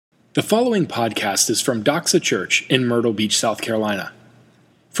The following podcast is from Doxa Church in Myrtle Beach, South Carolina.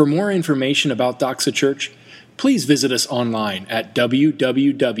 For more information about Doxa Church, please visit us online at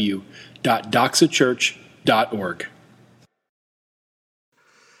www.doxachurch.org.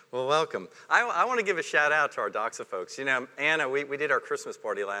 Well, welcome. I want to give a shout out to our Doxa folks. You know, Anna, we did our Christmas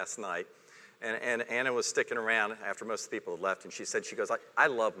party last night, and Anna was sticking around after most of the people had left, and she goes, I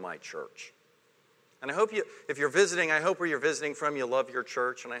love my church. And I hope if you're visiting, I hope where you're visiting from, you love your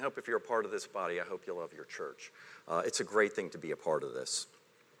church. And I hope if you're a part of this body, I hope you love your church. It's a great thing to be a part of this.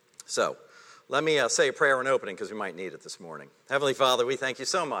 So let me say a prayer in opening because we might need it this morning. Heavenly Father, we thank you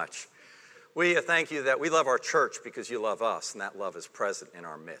so much. We thank you that we love our church because you love us, and that love is present in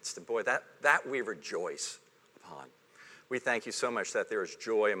our midst. And boy, that we rejoice upon. We thank you so much that there is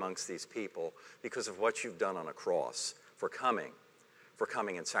joy amongst these people because of what you've done on a cross for coming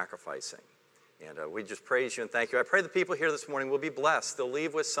and sacrificing. And we just praise you and thank you. I pray the people here this morning will be blessed. They'll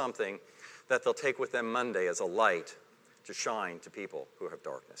leave with something that they'll take with them Monday as a light to shine to people who have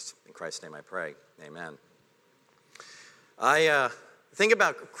darkness. In Christ's name I pray. Amen. I think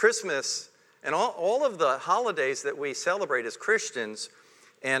about Christmas and all of the holidays that we celebrate as Christians,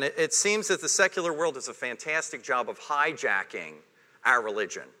 and it seems that the secular world does a fantastic job of hijacking our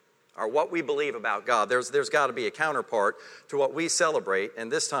religion, or what we believe about God. There's got to be a counterpart to what we celebrate,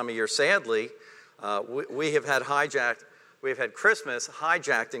 and this time of year, sadly, we have had Christmas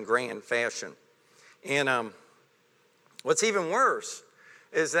hijacked in grand fashion. And what's even worse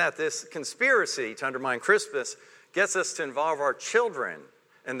is that this conspiracy to undermine Christmas gets us to involve our children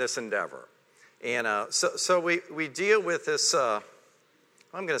in this endeavor. And so we deal with this, I'm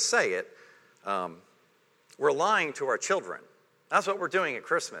going to say it, we're lying to our children. That's what we're doing at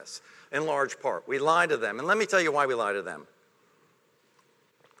Christmas, in large part. We lie to them. And let me tell you why we lie to them.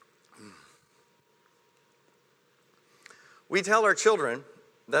 We tell our children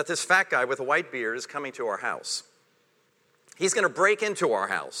that this fat guy with a white beard is coming to our house. He's going to break into our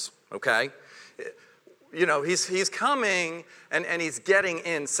house, okay? You know, he's coming and he's getting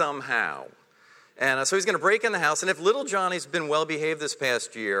in somehow. And so he's going to break in the house. And if little Johnny's been well-behaved this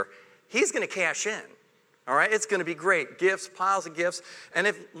past year, he's going to cash in. All right? It's going to be great. Gifts, piles of gifts. And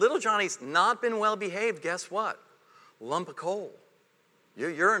if little Johnny's not been well-behaved, guess what? Lump of coal.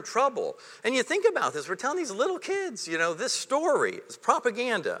 You're in trouble. And you think about this. We're telling these little kids, you know, this story is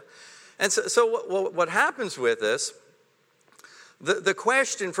propaganda. And so what happens with this, the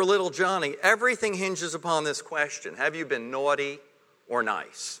question for little Johnny, everything hinges upon this question. Have you been naughty or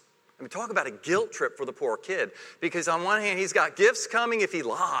nice? I mean, talk about a guilt trip for the poor kid. Because on one hand, he's got gifts coming if he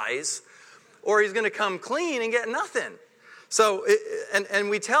lies, or he's going to come clean and get nothing. So, and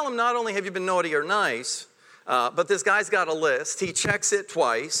we tell him not only have you been naughty or nice, but this guy's got a list. He checks it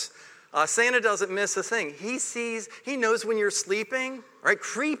twice. Santa doesn't miss a thing. He knows when you're sleeping, right?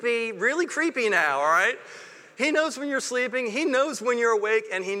 Creepy, really creepy now, all right? He knows when you're sleeping. He knows when you're awake,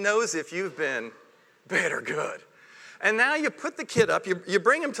 and he knows if you've been bad or good. And now you put the kid up. You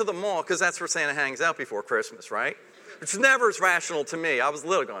bring him to the mall because that's where Santa hangs out before Christmas, right? Which never is rational to me. I was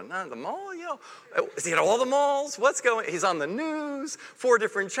little going, no, the mall, you know. Is he at all the malls? What's going on? He's on the news, 4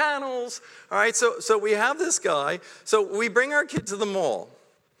 different channels. All right, so we have this guy. So we bring our kid to the mall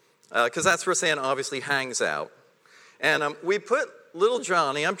because that's where Santa obviously hangs out. And we put little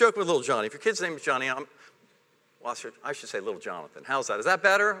Johnny, I'm joking with little Johnny. If your kid's name is Johnny, I should say little Jonathan. How's that? Is that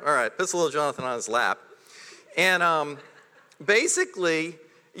better? All right, puts little Jonathan on his lap. And basically,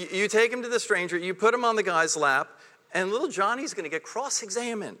 you take him to the stranger, you put him on the guy's lap, and little Johnny's going to get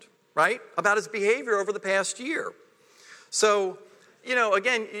cross-examined, right, about his behavior over the past year. So, you know,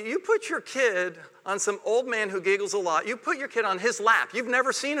 again, you put your kid on some old man who giggles a lot. You put your kid on his lap. You've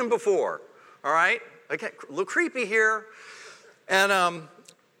never seen him before, all right? Again, a little creepy here. And,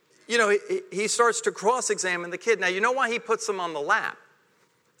 you know, he starts to cross-examine the kid. Now, you know why he puts him on the lap?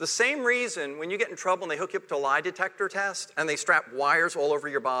 The same reason when you get in trouble and they hook you up to a lie detector test and they strap wires all over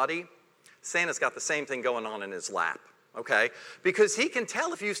your body, Santa's got the same thing going on in his lap, okay? Because he can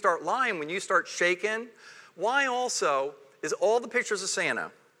tell if you start lying, when you start shaking. Why also is all the pictures of Santa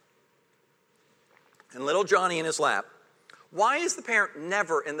and little Johnny in his lap, why is the parent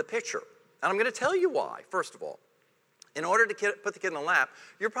never in the picture? And I'm going to tell you why, first of all. In order to put the kid in the lap,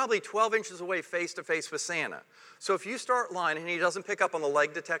 you're probably 12 inches away face-to-face with Santa. So if you start lying and he doesn't pick up on the lie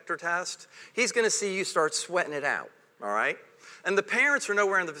detector test, he's going to see you start sweating it out, all right? And the parents are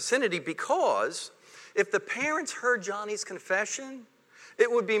nowhere in the vicinity because if the parents heard Johnny's confession, it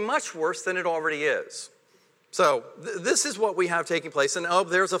would be much worse than it already is. So this is what we have taking place. And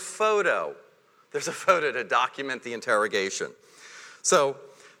there's a photo. There's a photo to document the interrogation. So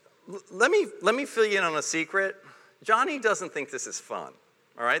let me fill you in on a secret. Johnny doesn't think this is fun.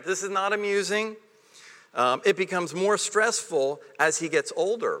 All right, this is not amusing. It becomes more stressful as he gets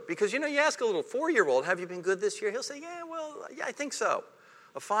older. Because, you ask a little 4-year-old, have you been good this year? He'll say, yeah, I think so.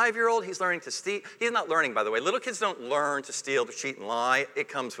 A 5-year-old, he's learning to steal. He's not learning, by the way. Little kids don't learn to steal, to cheat, and lie. It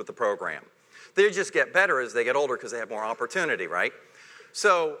comes with the program. They just get better as they get older because they have more opportunity, right?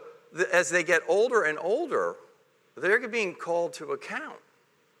 So as they get older and older, they're being called to account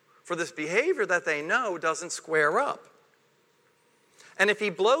for this behavior that they know doesn't square up. And if he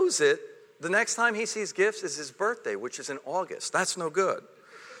blows it, the next time he sees gifts is his birthday, which is in August. That's no good.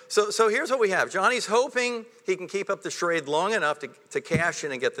 So here's what we have. Johnny's hoping he can keep up the charade long enough to cash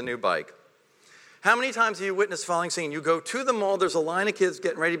in and get the new bike. How many times have you witnessed the following scene? You go to the mall, there's a line of kids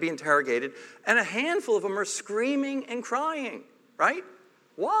getting ready to be interrogated, and a handful of them are screaming and crying, right?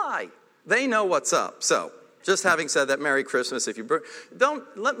 Why? They know what's up. So, just having said that, Merry Christmas. If you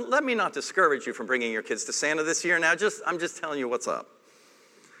let me not discourage you from bringing your kids to Santa this year. Now, I'm just telling you what's up.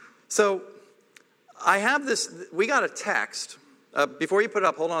 So, I have this. We got a text. Before you put it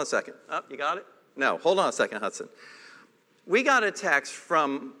up, hold on a second. Oh, you got it? No, hold on a second, Hudson. We got a text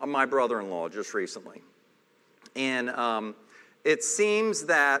from my brother-in-law just recently. And it seems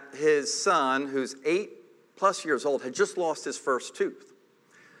that his son, who's 8+ years old, had just lost his first tooth.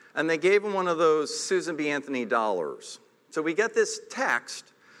 And they gave him one of those Susan B. Anthony dollars. So we get this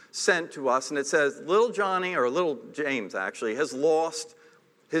text sent to us, and it says, little Johnny, or little James actually, has lost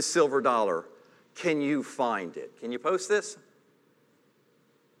his silver dollar. Can you find it? Can you post this?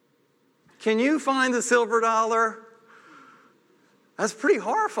 Can you find the silver dollar? That's pretty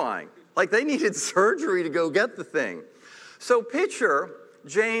horrifying. Like they needed surgery to go get the thing. So picture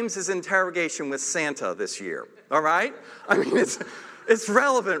James's interrogation with Santa this year, all right? I mean, it's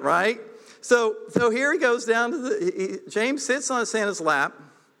relevant, right? So here he goes down to James sits on Santa's lap,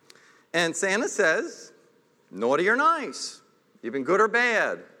 and Santa says, naughty or nice? You've been good or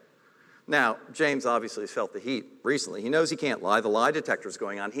bad? Now, James obviously has felt the heat recently. He knows he can't lie. The lie detector's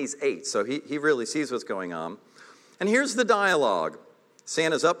going on. He's 8, so he really sees what's going on. And here's the dialogue.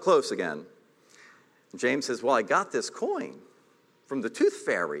 Santa's up close again. James says, well, I got this coin from the Tooth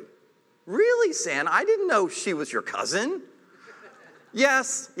Fairy. Really, Santa? I didn't know she was your cousin.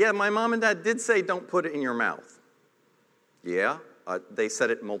 Yes, my mom and dad did say don't put it in your mouth. Yeah, they said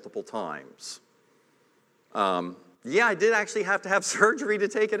it multiple times. I did actually have to have surgery to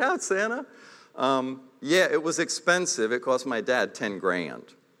take it out, Santa. It was expensive. It cost my dad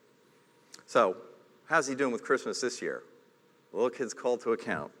 $10,000. So, how's he doing with Christmas this year? The little kid's called to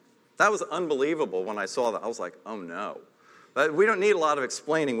account. That was unbelievable when I saw that. I was like, oh no. But we don't need a lot of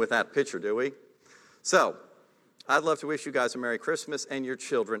explaining with that picture, do we? So, I'd love to wish you guys a Merry Christmas and your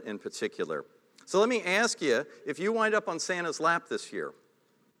children in particular. So let me ask you, if you wind up on Santa's lap this year,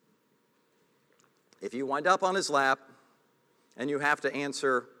 if you wind up on his lap and you have to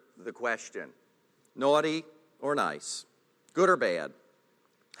answer the question, naughty or nice, good or bad,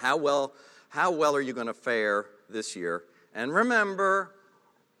 how well are you going to fare this year? And remember,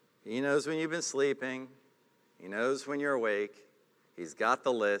 he knows when you've been sleeping. He knows when you're awake. He's got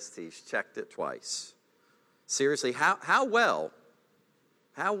the list. He's checked it twice. Seriously, how well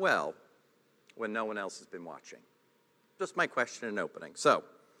when no one else has been watching? Just my question in opening. So,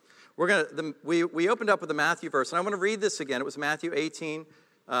 we opened up with the Matthew verse, and I want to read this again. It was Matthew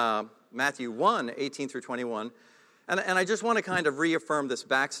 1, 18 through 21. And I just want to kind of reaffirm this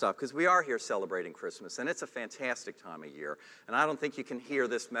backstop, because we are here celebrating Christmas, and it's a fantastic time of year. And I don't think you can hear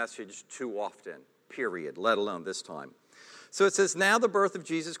this message too often, period, let alone this time. So it says, now the birth of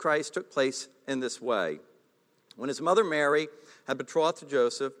Jesus Christ took place in this way. When his mother Mary had betrothed to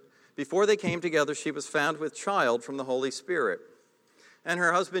Joseph, before they came together, she was found with child from the Holy Spirit. And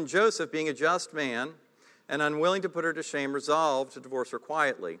her husband Joseph, being a just man and unwilling to put her to shame, resolved to divorce her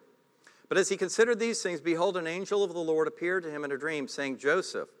quietly. But as he considered these things, behold, an angel of the Lord appeared to him in a dream, saying,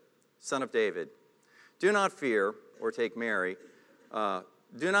 Joseph, son of David, do not fear to take Mary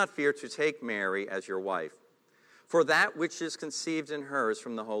as your wife. For that which is conceived in her is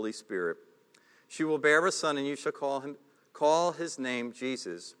from the Holy Spirit. She will bear a son, and you shall call his name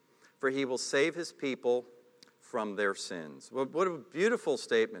Jesus, for he will save his people from their sins. What a beautiful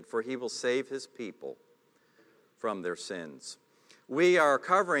statement, for he will save his people from their sins. We are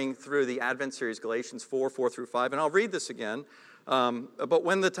covering through the Advent series Galatians 4 through 5, and I'll read this again. But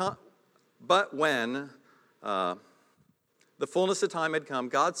when the fullness of time had come,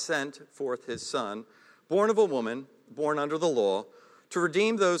 God sent forth his Son, born of a woman, born under the law, to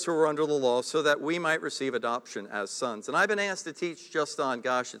redeem those who were under the law, so that we might receive adoption as sons. And I've been asked to teach just on,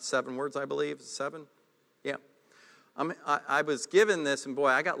 it's 7 words, I believe. 7? Yeah. I was given this, and boy,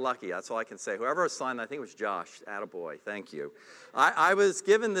 I got lucky. That's all I can say. Whoever assigned, I think it was Josh. Attaboy. Thank you. I was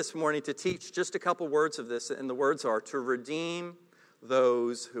given this morning to teach just a couple words of this, and the words are to redeem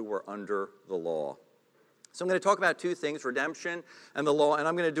those who were under the law. So I'm going to talk about two things, redemption and the law, and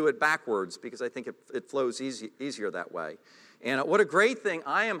I'm going to do it backwards because I think it flows easier that way. And what a great thing.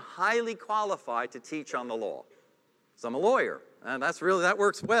 I am highly qualified to teach on the law. So I'm a lawyer, and that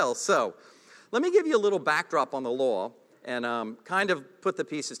works well. So let me give you a little backdrop on the law and kind of put the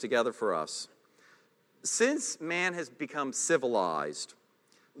pieces together for us. Since man has become civilized,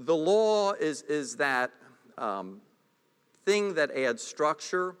 the law is that thing that adds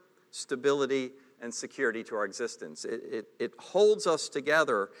structure, stability, and security to our existence. It holds us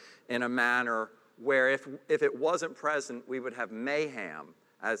together in a manner where if it wasn't present, we would have mayhem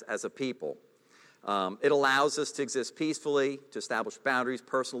as a people. It allows us to exist peacefully, to establish boundaries,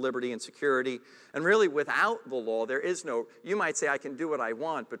 personal liberty, and security. And really, without the law, there is no, you might say, I can do what I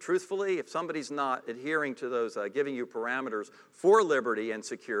want, but truthfully, if somebody's not adhering to those, giving you parameters for liberty and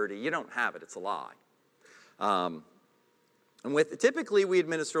security, you don't have it. It's a lie. And typically, we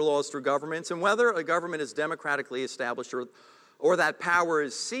administer laws through governments, and whether a government is democratically established or that power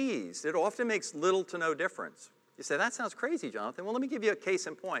is seized, it often makes little to no difference. You say, that sounds crazy, Jonathan. Well, let me give you a case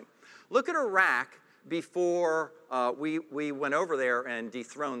in point. Look at Iraq before we went over there and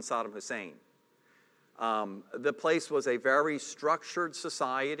dethroned Saddam Hussein. The place was a very structured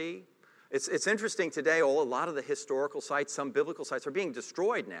society. It's interesting today, a lot of the historical sites, some biblical sites, are being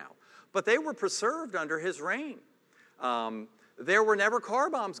destroyed now. But they were preserved under his reign. There were never car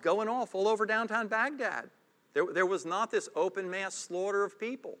bombs going off all over downtown Baghdad. There was not this open mass slaughter of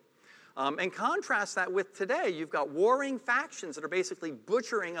people. And contrast that with today. You've got warring factions that are basically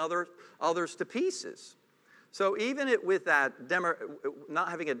butchering others to pieces. So even with that not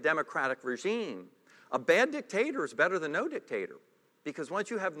having a democratic regime, a bad dictator is better than no dictator. Because once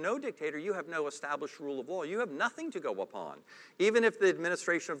you have no dictator, you have no established rule of law. You have nothing to go upon. Even if the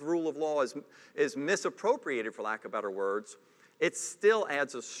administration of the rule of law is misappropriated, for lack of better words, it still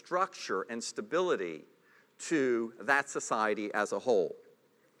adds a structure and stability to that society as a whole.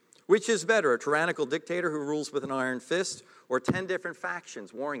 Which is better, a tyrannical dictator who rules with an iron fist, or 10 different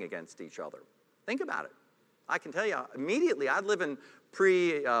factions warring against each other? Think about it. I can tell you, immediately, I'd live in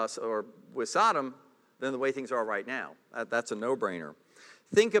or with Sodom than the way things are right now. That's a no-brainer.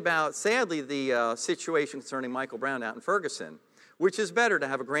 Think about, sadly, the situation concerning Michael Brown out in Ferguson. Which is better, to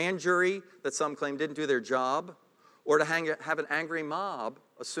have a grand jury that some claim didn't do their job, or to have an angry mob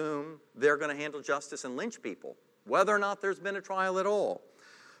assume they're going to handle justice and lynch people, whether or not there's been a trial at all?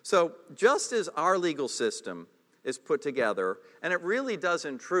 So just as our legal system is put together, and it really does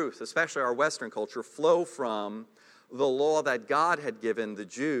in truth, especially our Western culture, flow from the law that God had given the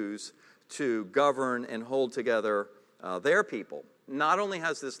Jews to govern and hold together their people. Not only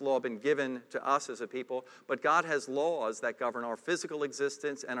has this law been given to us as a people, but God has laws that govern our physical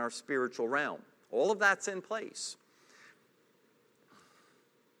existence and our spiritual realm. All of that's in place.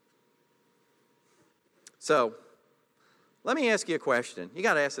 So, let me ask you a question. You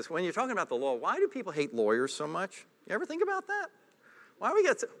got to ask this. When you're talking about the law, why do people hate lawyers so much? You ever think about that? Why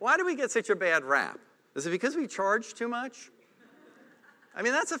do we get such a bad rap? Is it because we charge too much? I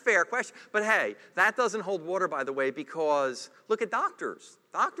mean, that's a fair question. But hey, that doesn't hold water, by the way, because look at doctors.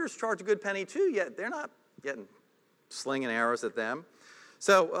 Doctors charge a good penny too, yet they're not slinging arrows at them.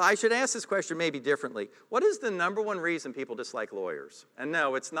 So I should ask this question maybe differently. What is the number one reason people dislike lawyers? And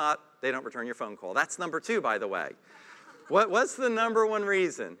no, it's not they don't return your phone call. That's number 2, by the way. What's the number one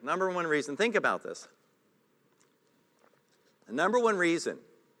reason? Number one reason, think about this. The number one reason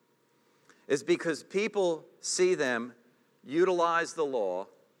is because people see them utilize the law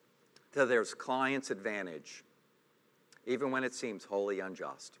to their client's advantage, even when it seems wholly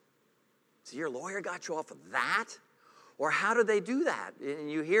unjust. So your lawyer got you off of that? Or how did they do that? And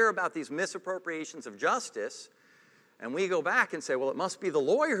you hear about these misappropriations of justice, and we go back and say, well, it must be the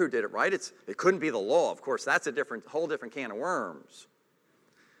lawyer who did it, right? It couldn't be the law. Of course, that's a whole different can of worms.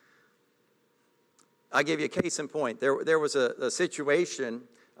 I'll give you a case in point. There was a situation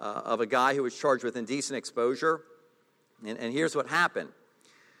of a guy who was charged with indecent exposure, and here's what happened.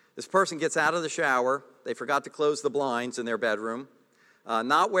 This person gets out of the shower. They forgot to close the blinds in their bedroom.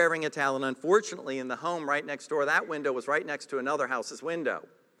 Not wearing a towel, and unfortunately, in the home right next door, that window was right next to another house's window.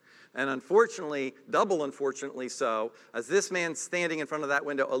 And unfortunately, double unfortunately so, as this man's standing in front of that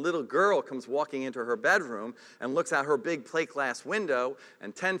window, a little girl comes walking into her bedroom and looks out her big plate glass window,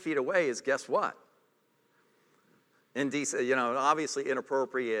 and 10 feet away is, guess what? Indecent, obviously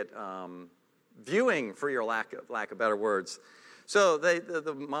inappropriate viewing, for your lack of better words. So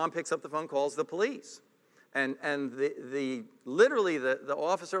the mom picks up the phone, calls the police. And literally the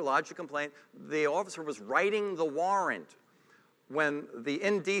officer lodged a complaint. The officer was writing the warrant when the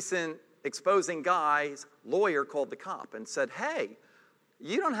indecent exposing guy's lawyer called the cop and said, hey,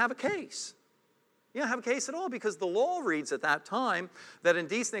 you don't have a case. You don't have a case at all, because the law reads at that time that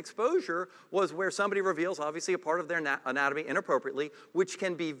indecent exposure was where somebody reveals, obviously, a part of their anatomy inappropriately, which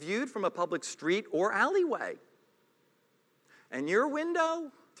can be viewed from a public street or alleyway. And your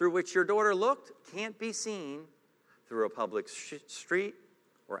window through which your daughter looked can't be seen through a public street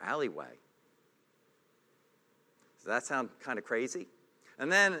or alleyway. Does that sound kind of crazy?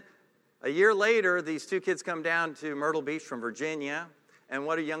 And then a year later, these two kids come down to Myrtle Beach from Virginia. And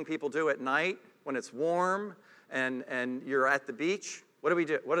what do young people do at night when it's warm and you're at the beach? What do we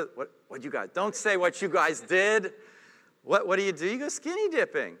do? What you guys? Don't say what you guys did. What do? You go skinny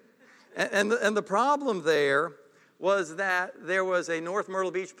dipping. And the problem there was that there was a North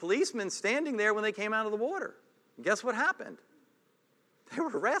Myrtle Beach policeman standing there when they came out of the water. And guess what happened? They were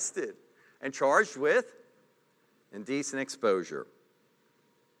arrested and charged with indecent exposure.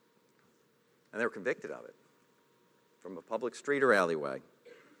 And they were convicted of it from a public street or alleyway.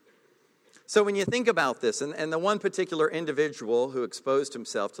 So when you think about this, and the one particular individual who exposed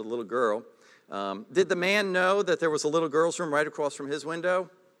himself to the little girl, did the man know that there was a little girl's room right across from his window?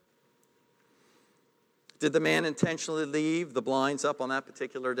 Did the man intentionally leave the blinds up on that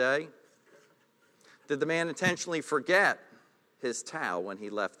particular day? Did the man intentionally forget his towel when he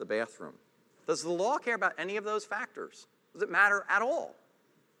left the bathroom? Does the law care about any of those factors? Does it matter at all?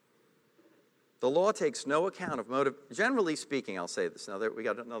 The law takes no account of motive. Generally speaking, I'll say this. Now, we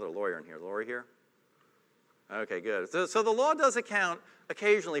got another lawyer in here. Lori here? Okay, good. So the law does account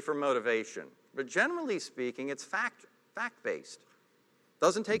occasionally for motivation. But generally speaking, it's fact-based.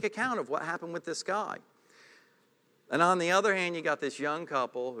 Doesn't take account of what happened with this guy. And on the other hand, you got this young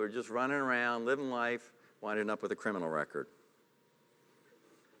couple who are just running around, living life, winding up with a criminal record.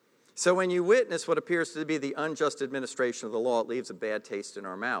 So when you witness what appears to be the unjust administration of the law, it leaves a bad taste in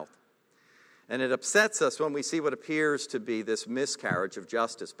our mouth. And it upsets us when we see what appears to be this miscarriage of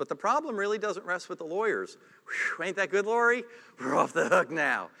justice. But the problem really doesn't rest with the lawyers. Whew, ain't that good, Lori? We're off the hook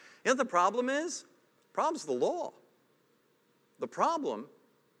now. You know what the problem is? The problem's the law. The problem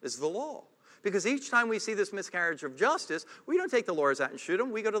is the law. Because each time we see this miscarriage of justice, we don't take the lawyers out and shoot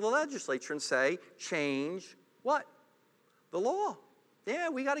them. We go to the legislature and say, change what? The law. Yeah,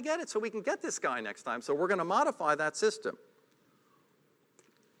 we got to get it so we can get this guy next time. So we're going to modify that system.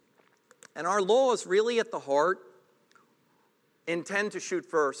 And our laws really at the heart intend to shoot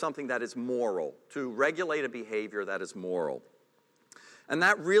for something that is moral, to regulate a behavior that is moral. And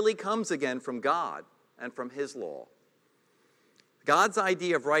that really comes again from God and from His law. God's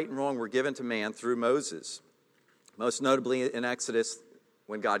idea of right and wrong were given to man through Moses. Most notably in Exodus,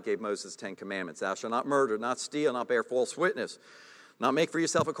 when God gave Moses the 10 Commandments. Thou shalt not murder, not steal, not bear false witness, not make for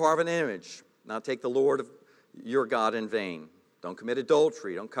yourself a carven image, not take the Lord of your God in vain. Don't commit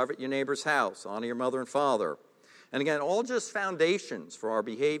adultery. Don't covet your neighbor's house. Honor your mother and father. And again, all just foundations for our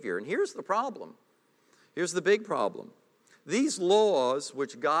behavior. And here's the problem. Here's the big problem. These laws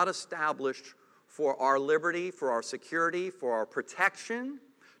which God established for our liberty, for our security, for our protection,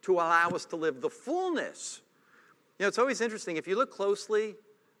 to allow us to live the fullness. You know, it's always interesting. If you look closely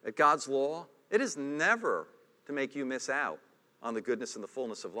at God's law, it is never to make you miss out on the goodness and the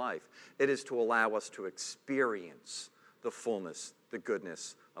fullness of life. It is to allow us to experience the fullness, the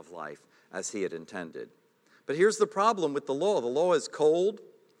goodness of life as He had intended. But here's the problem with the law. The law is cold.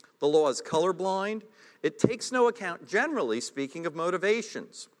 The law is colorblind. It takes no account, generally speaking, of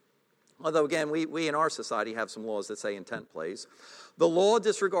motivations. Although, again, we in our society have some laws that say intent plays. The law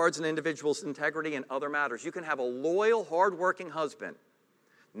disregards an individual's integrity in other matters. You can have a loyal, hardworking husband,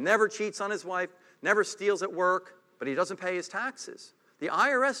 never cheats on his wife, never steals at work, but he doesn't pay his taxes. The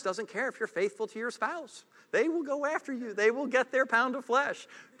IRS doesn't care if you're faithful to your spouse. They will go after you. They will get their pound of flesh.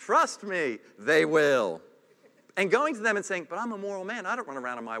 Trust me, they will. And going to them and saying, but I'm a moral man. I don't run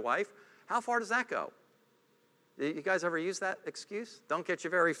around on my wife. How far does that go? You guys ever use that excuse? Don't get you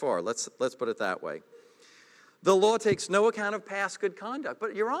very far. Let's put it that way. The law takes no account of past good conduct.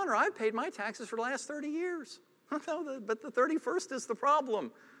 But, Your Honor, I've paid my taxes for the last 30 years. No, but the 31st is the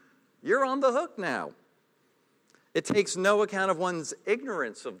problem. You're on the hook now. It takes no account of one's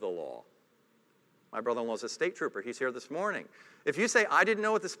ignorance of the law. My brother-in-law is a state trooper. He's here this morning. If you say, I didn't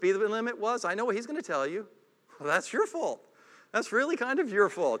know what the speed limit was, I know what he's going to tell you. Well, that's your fault. That's really kind of your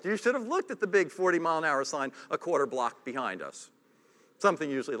fault. You should have looked at the big 40-mile-an-hour sign a quarter block behind us. Something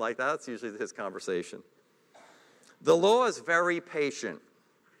usually like that. That's usually his conversation. The law is very patient.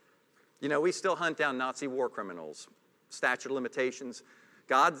 You know, we still hunt down Nazi war criminals. Statute of limitations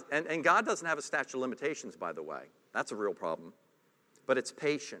And God doesn't have a statute of limitations, by the way. That's a real problem. But it's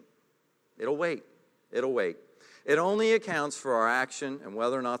patient. It'll wait. It'll wait. It only accounts for our action and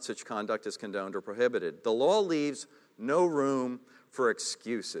whether or not such conduct is condoned or prohibited. The law leaves no room for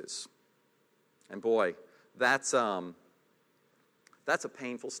excuses. And boy, that's a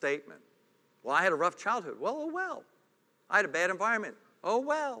painful statement. Well, I had a rough childhood. Well, oh well. I had a bad environment. Oh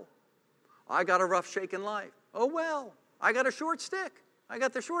well. I got a rough shaken life. Oh well. I got a short stick. I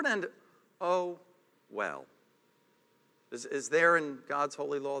got the short end. Oh well. Is there in God's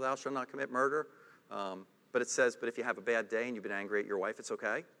holy law, thou shalt not commit murder? But it says, but if you have a bad day and you've been angry at your wife, it's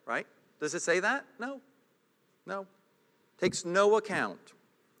okay, right? Does it say that? No. No. Takes no account.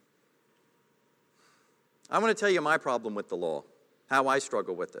 I want to tell you my problem with the law, how I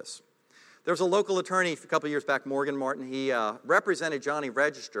struggle with this. There was a local attorney a couple of years back, Morgan Martin. He represented Johnny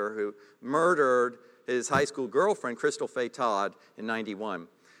Register, who murdered his high school girlfriend, Crystal Faye Todd, in 91.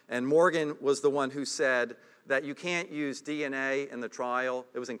 And Morgan was the one who said that you can't use DNA in the trial.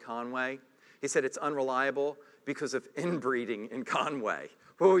 It was in Conway. He said it's unreliable because of inbreeding in Conway.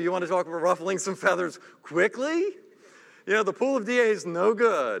 Oh, you want to talk about ruffling some feathers quickly? You know, the pool of DNA is no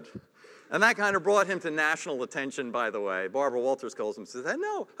good. And that kind of brought him to national attention, by the way. Barbara Walters calls him and says,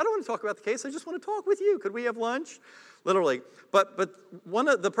 no, I don't want to talk about the case. I just want to talk with you. Could we have lunch? Literally. But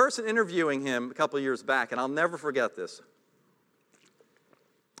the person interviewing him a couple of years back, and I'll never forget this,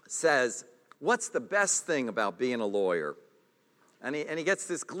 says, what's the best thing about being a lawyer? And he gets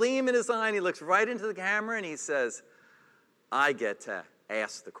this gleam in his eye, and he looks right into the camera, and he says, I get to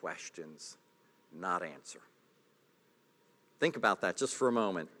ask the questions, not answer. Think about that just for a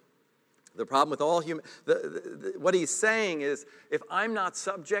moment. The problem with all human, what he's saying is, if I'm not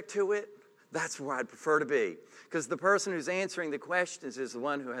subject to it, that's where I'd prefer to be. Because the person who's answering the questions is the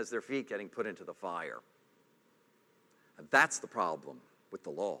one who has their feet getting put into the fire. And that's the problem with the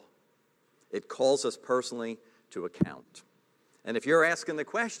law. It calls us personally to account. And if you're asking the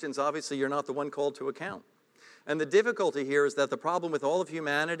questions, obviously you're not the one called to account. And the difficulty here is that the problem with all of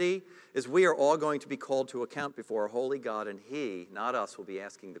humanity is we are all going to be called to account before a holy God, and He, not us, will be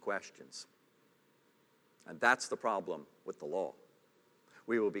asking the questions. And that's the problem with the law.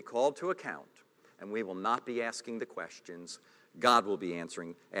 We will be called to account, and we will not be asking the questions. God will be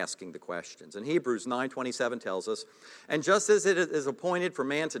asking the questions. And Hebrews 9:27 tells us, and just as it is appointed for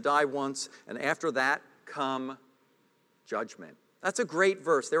man to die once, and after that come judgment. That's a great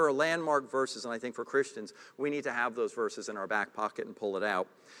verse. There are landmark verses, and I think for Christians, we need to have those verses in our back pocket and pull it out.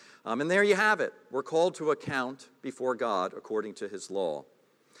 And there you have it. We're called to account before God according to His law.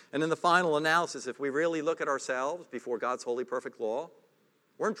 And in the final analysis, if we really look at ourselves before God's holy, perfect law,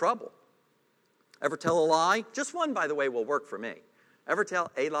 we're in trouble. Ever tell a lie? Just one, by the way, will work for me. Ever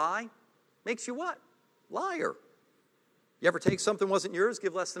tell a lie? Makes you what? Liar. You ever take something wasn't yours,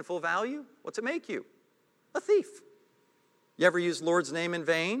 give less than full value? What's it make you? A thief. You ever use the Lord's name in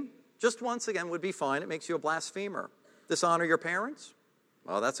vain? Just once, again, would be fine. It makes you a blasphemer. Dishonor your parents?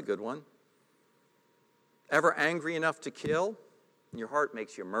 Oh, that's a good one. Ever angry enough to kill? Your heart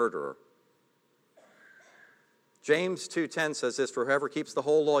makes you a murderer. James 2:10 says this, for whoever keeps the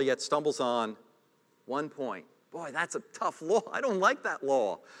whole law yet stumbles on one point. Boy, that's a tough law. I don't like that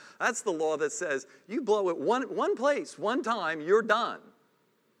law. That's the law that says you blow it one place, one time, you're done.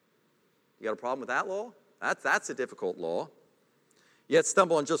 You got a problem with that law? That's a difficult law. Yet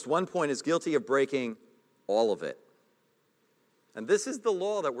stumble on just one point is guilty of breaking all of it. And this is the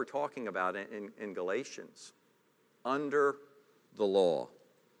law that we're talking about in Galatians. Under the law.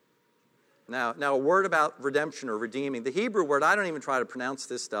 Now a word about redemption or redeeming. The Hebrew word, I don't even try to pronounce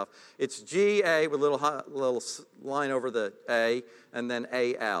this stuff. It's G-A with a little line over the A and then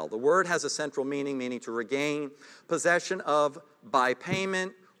A-L. The word has a central meaning to regain possession of by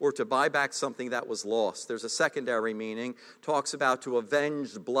payment or to buy back something that was lost. There's a secondary meaning, talks about to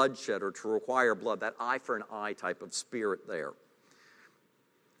avenge bloodshed or to require blood, that eye for an eye type of spirit there.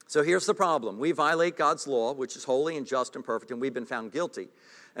 So here's the problem. We violate God's law, which is holy and just and perfect, and we've been found guilty.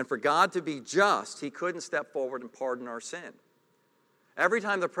 And for God to be just, He couldn't step forward and pardon our sin. Every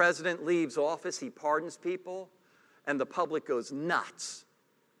time the president leaves office, he pardons people, and the public goes nuts.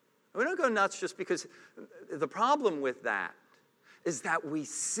 We don't go nuts just because the problem with that is that we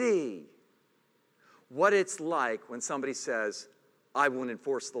see what it's like when somebody says, I won't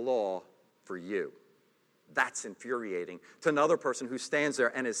enforce the law for you. That's infuriating to another person who stands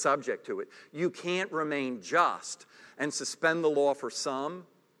there and is subject to it. You can't remain just and suspend the law for some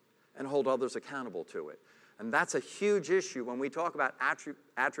and hold others accountable to it. And that's a huge issue when we talk about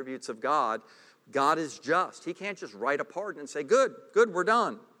attributes of God. God is just. He can't just write a pardon and say, good, we're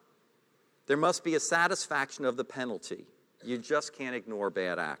done. There must be a satisfaction of the penalty. You just can't ignore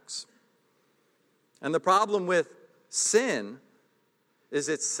bad acts. And the problem with sin is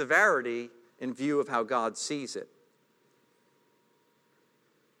its severity in view of how God sees it.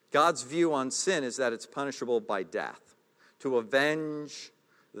 God's view on sin is that it's punishable by death. To avenge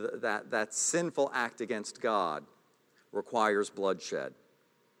that sinful act against God requires bloodshed.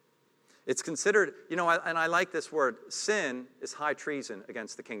 It's considered, and I like this word, sin is high treason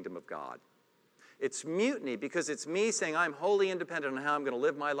against the kingdom of God. It's mutiny because it's me saying I'm wholly independent on how I'm going to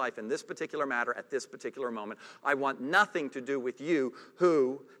live my life in this particular matter at this particular moment. I want nothing to do with you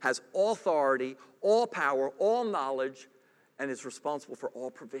who has all authority, all power, all knowledge, and is responsible for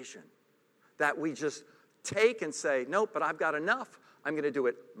all provision. That we just take and say, nope, but I've got enough. I'm going to do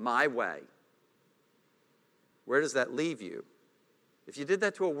it my way. Where does that leave you? If you did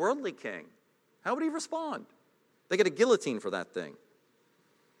that to a worldly king, how would he respond? They get a guillotine for that thing.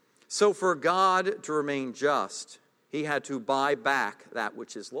 So for God to remain just, he had to buy back that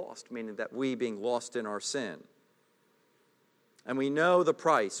which is lost, meaning that we being lost in our sin. And we know the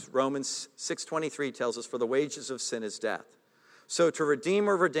price. Romans 6:23 tells us, for the wages of sin is death. So to redeem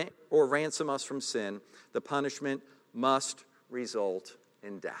or ransom us from sin, the punishment must result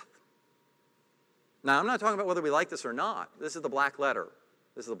in death. Now, I'm not talking about whether we like this or not. This is the black letter.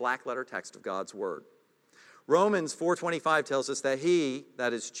 This is the black letter text of God's word. Romans 4:25 tells us that he,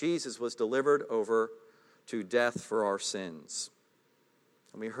 that is Jesus, was delivered over to death for our sins.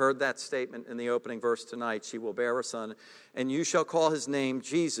 And we heard that statement in the opening verse tonight. She will bear a son, and you shall call his name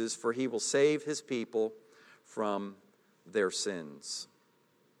Jesus, for he will save his people from their sins.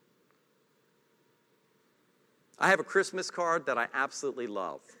 I have a Christmas card that I absolutely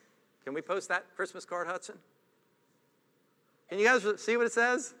love. Can we post that Christmas card, Hudson? Can you guys see what it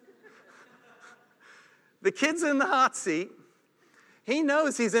says? The kid's in the hot seat. He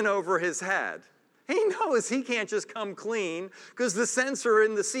knows he's in over his head. He knows he can't just come clean because the sensor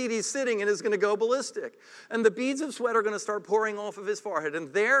in the seat he's sitting in is going to go ballistic. And the beads of sweat are going to start pouring off of his forehead.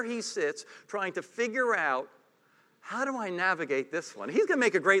 And there he sits trying to figure out, how do I navigate this one? He's going to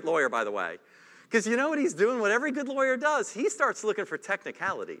make a great lawyer, by the way. Because you know what he's doing? What every good lawyer does, he starts looking for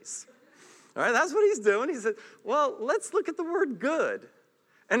technicalities. All right, that's what he's doing. He said, well, let's look at the word good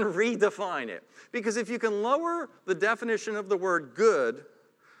and redefine it. Because if you can lower the definition of the word good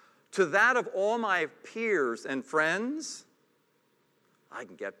to that of all my peers and friends, I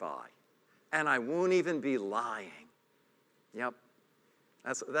can get by. And I won't even be lying. Yep.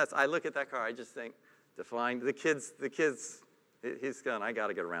 That's. I look at that car, I just think, define the kids, he's gone, I got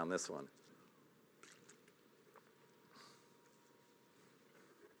to get around this one.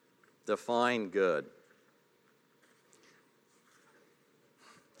 Define good.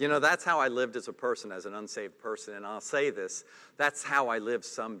 That's how I lived as a person, as an unsaved person. And I'll say this, that's how I live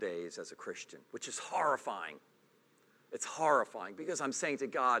some days as a Christian, which is horrifying. It's horrifying because I'm saying to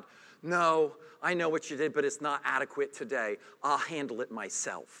God, no, I know what you did, but it's not adequate today. I'll handle it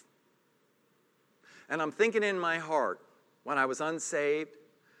myself. And I'm thinking in my heart, when I was unsaved,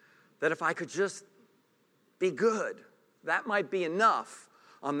 that if I could just be good, that might be enough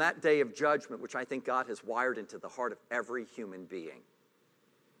on that day of judgment, which I think God has wired into the heart of every human being.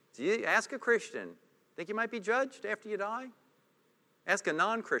 Do you ask a Christian, think you might be judged after you die? Ask a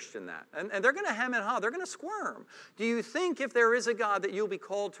non-Christian that. And they're going to hem and haw. They're going to squirm. Do you think if there is a God that you'll be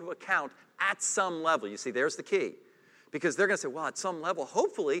called to account at some level? You see, there's the key. Because they're going to say, well, at some level,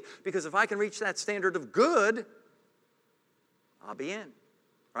 hopefully, because if I can reach that standard of good, I'll be in,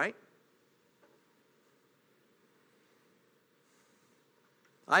 right?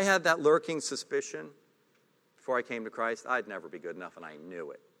 I had that lurking suspicion before I came to Christ. I'd never be good enough, and I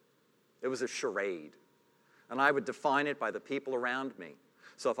knew it. It was a charade. And I would define it by the people around me.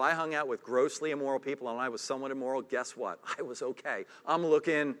 So if I hung out with grossly immoral people and I was somewhat immoral, guess what? I was okay. I'm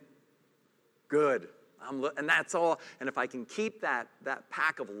looking good. And that's all. And if I can keep that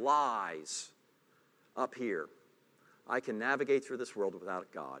pack of lies up here, I can navigate through this world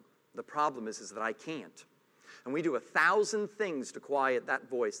without God. The problem is that I can't. And we do 1,000 things to quiet that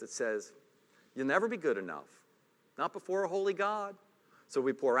voice that says, you'll never be good enough. Not before a holy God. So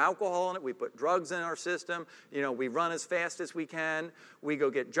we pour alcohol in it, we put drugs in our system, we run as fast as we can, we go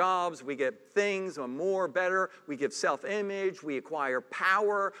get jobs, we get things, more, better, we give self-image, we acquire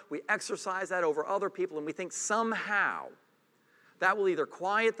power, we exercise that over other people, and we think somehow that will either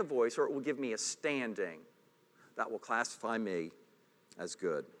quiet the voice or it will give me a standing that will classify me as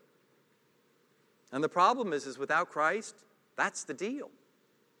good. And the problem is without Christ, that's the deal.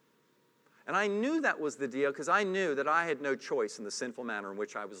 And I knew that was the deal because I knew that I had no choice in the sinful manner in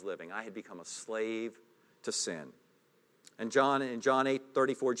which I was living. I had become a slave to sin. And in John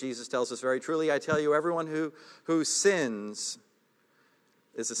 8:34, Jesus tells us, very truly, I tell you, everyone who sins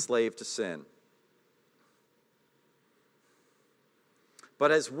is a slave to sin. But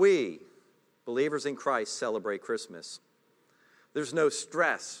as we, believers in Christ, celebrate Christmas, there's no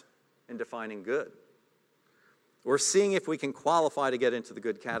stress in defining good. We're seeing if we can qualify to get into the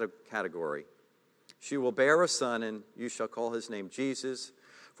good category. She will bear a son, and you shall call his name Jesus,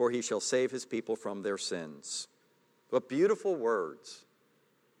 for he shall save his people from their sins. What beautiful words.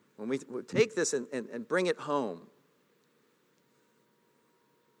 When we take this and bring it home,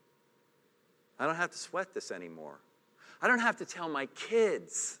 I don't have to sweat this anymore. I don't have to tell my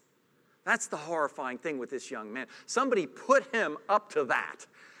kids. That's the horrifying thing with this young man. Somebody put him up to that.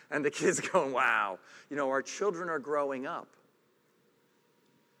 And the kids going, wow, our children are growing up.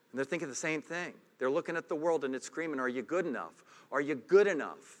 And they're thinking the same thing. They're looking at the world and it's screaming, are you good enough? Are you good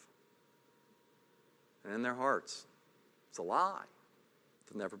enough? And in their hearts, it's a lie.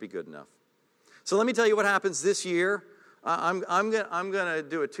 They'll never be good enough. So let me tell you what happens this year. I'm going to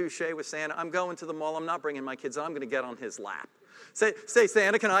do a touche with Santa. I'm going to the mall. I'm not bringing my kids. I'm going to get on his lap. Say,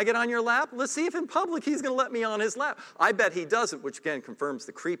 Santa, can I get on your lap? Let's see if in public he's going to let me on his lap. I bet he doesn't, which again confirms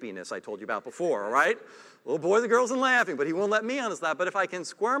the creepiness I told you about before, all right? Little boys and girls and laughing, but he won't let me on his lap. But if I can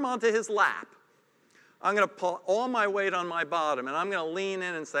squirm onto his lap, I'm going to pull all my weight on my bottom, and I'm going to lean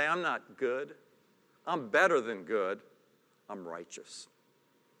in and say, I'm not good. I'm better than good. I'm righteous.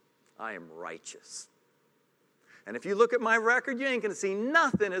 I am righteous. And if you look at my record, you ain't going to see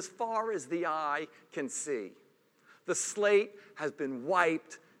nothing as far as the eye can see. The slate has been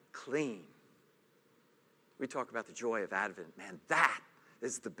wiped clean. We talk about the joy of Advent. Man, that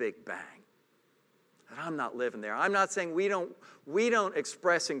is the big bang. And I'm not living there. I'm not saying we don't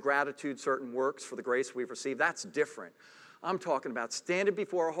express in gratitude certain works for the grace we've received. That's different. I'm talking about standing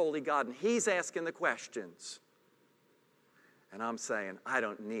before a holy God, and he's asking the questions. And I'm saying, I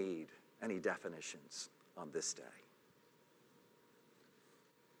don't need any definitions on this day.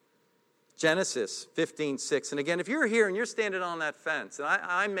 Genesis 15:6. And again, if you're here and you're standing on that fence, and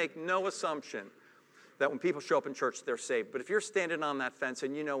I make no assumption that when people show up in church, they're saved. But if you're standing on that fence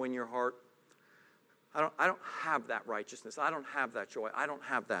and you know in your heart, I don't have that righteousness. I don't have that joy. I don't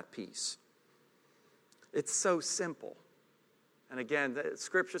have that peace. It's so simple. And again, the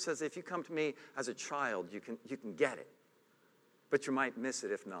Scripture says if you come to me as a child, you can get it. But you might miss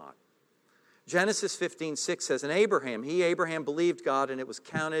it if not. Genesis 15:6 says, and Abraham believed God, and it was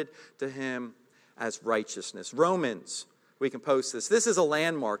counted to him as righteousness. Romans, we can post this. This is a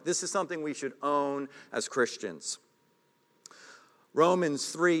landmark. This is something we should own as Christians.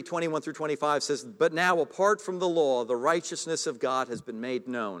 Romans 3:21 through 25 says, but now apart from the law, the righteousness of God has been made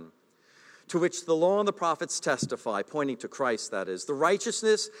known, to which the law and the prophets testify, pointing to Christ, that is. The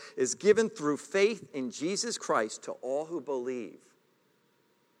righteousness is given through faith in Jesus Christ to all who believe.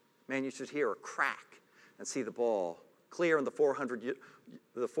 Man, you should hear a crack and see the ball clear in the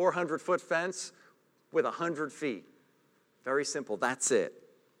 400-foot fence with 100 feet. Very simple. That's it.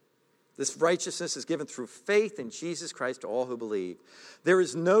 This righteousness is given through faith in Jesus Christ to all who believe. There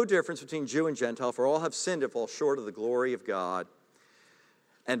is no difference between Jew and Gentile, for all have sinned and fall short of the glory of God.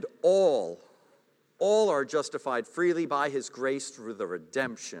 And all are justified freely by his grace through the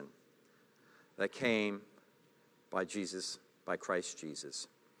redemption that came by Christ Jesus.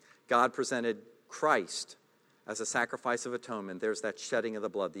 God presented Christ as a sacrifice of atonement. There's that shedding of the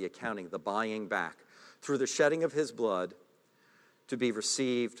blood, the accounting, the buying back, through the shedding of his blood to be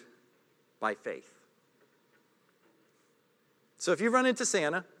received by faith. So if you run into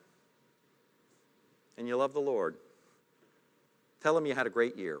Santa and you love the Lord, tell him you had a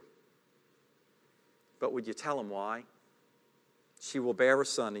great year. But would you tell him why? She will bear a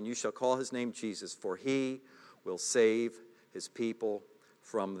son, and you shall call his name Jesus, for he will save his people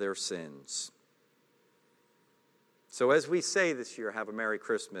from their sins. So as we say this year, have a Merry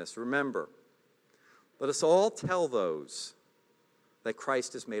Christmas, remember, let us all tell those that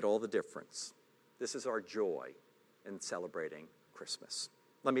Christ has made all the difference. This is our joy in celebrating Christmas.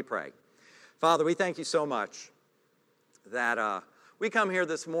 Let me pray. Father, we thank you so much that we come here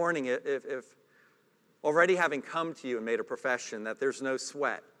this morning, if already having come to you and made a profession, that there's no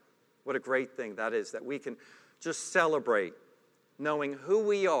sweat. What a great thing that is, that we can just celebrate. Knowing who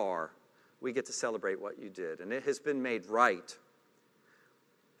we are, we get to celebrate what you did. And it has been made right,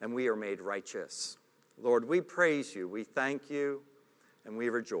 and we are made righteous. Lord, we praise you, we thank you, and we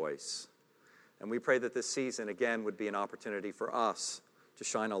rejoice. And we pray that this season, again, would be an opportunity for us to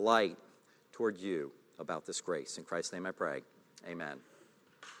shine a light toward you about this grace. In Christ's name I pray. Amen.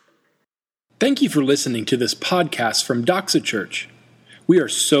 Thank you for listening to this podcast from Doxa Church. We are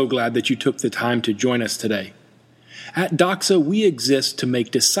so glad that you took the time to join us today. At Doxa, we exist to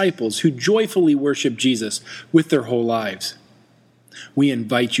make disciples who joyfully worship Jesus with their whole lives. We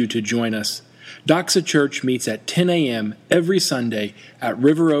invite you to join us. Doxa Church meets at 10 a.m. every Sunday at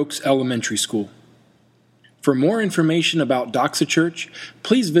River Oaks Elementary School. For more information about Doxa Church,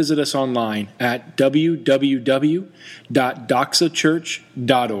 please visit us online at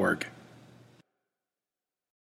www.doxachurch.org.